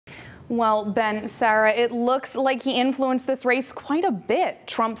Well, Ben, Sarah, it looks like he influenced this race quite a bit.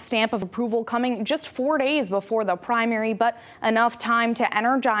 Trump's stamp of approval coming just 4 days before the primary, but enough time to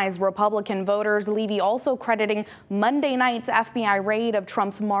energize Republican voters. Levy also crediting Monday night's FBI raid of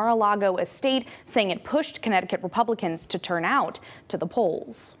Trump's Mar-a-Lago estate, saying it pushed Connecticut Republicans to turn out to the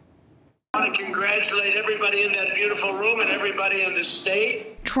polls. I want to congratulate everybody in that beautiful room and everybody in the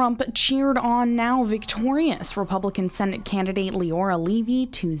state. Trump cheered on now victorious Republican Senate candidate Leora Levy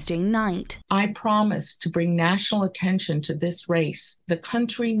Tuesday night. I promise to bring national attention to this race. The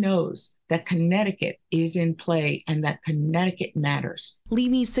country knows that Connecticut is in play and that Connecticut matters.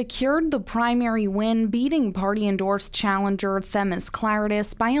 Levy secured the primary win, beating party-endorsed challenger Themis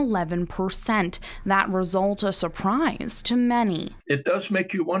Klarides by 11%. That result a surprise to many. It does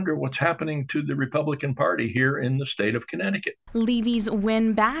make you wonder what's happening to the Republican Party here in the state of Connecticut. Levy's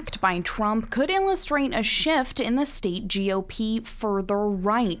win, backed by Trump, could illustrate a shift in the state GOP further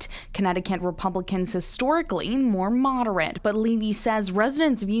right. Connecticut Republicans historically more moderate, but Levy says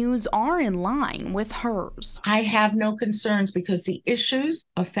residents' views are in line with hers. I have no concerns because the issues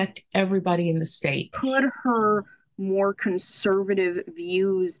affect everybody in the state. Could her more conservative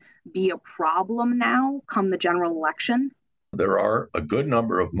views be a problem now come the general election? There are a good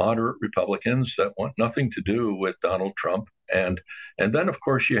number of moderate Republicans that want nothing to do with Donald Trump. And then, of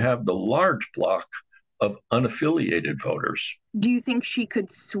course, you have the large block of unaffiliated voters. Do you think she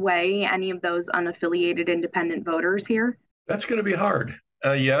could sway any of those unaffiliated independent voters here? That's going to be hard.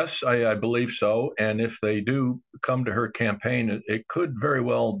 Yes, I believe so. And if they do come to her campaign, it could very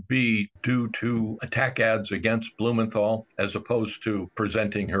well be due to attack ads against Blumenthal as opposed to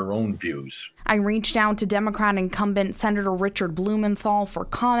presenting her own views. I reached out to Democrat incumbent Senator Richard Blumenthal for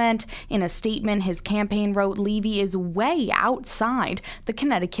comment. In a statement, his campaign wrote Levy is way outside the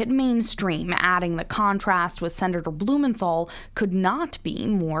Connecticut mainstream, adding the contrast with Senator Blumenthal could not be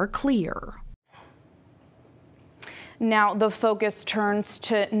more clear. Now the focus turns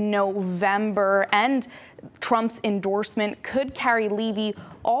to November, and Trump's endorsement could carry Levy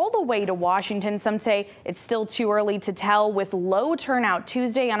all the way to Washington. Some say it's still too early to tell, with low turnout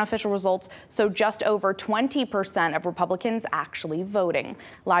Tuesday on official results, so just over 20% of Republicans actually voting.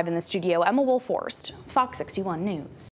 Live in the studio, Emma Wolforst, Fox 61 News.